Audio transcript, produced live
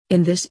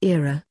In this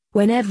era,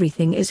 when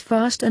everything is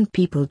fast and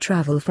people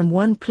travel from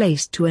one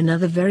place to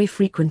another very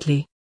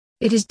frequently,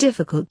 it is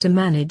difficult to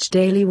manage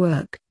daily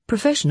work,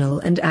 professional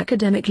and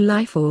academic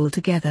life all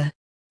together.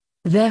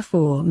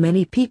 Therefore,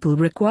 many people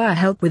require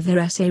help with their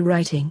essay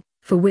writing,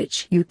 for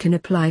which you can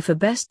apply for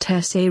Best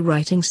Essay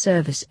Writing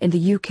Service in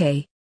the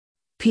UK.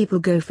 People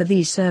go for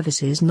these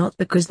services not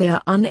because they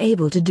are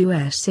unable to do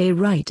essay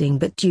writing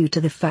but due to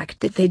the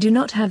fact that they do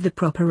not have the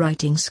proper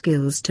writing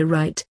skills to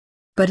write.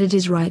 But it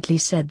is rightly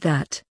said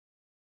that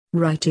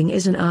writing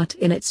is an art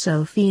in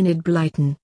itself. Enid Blyton.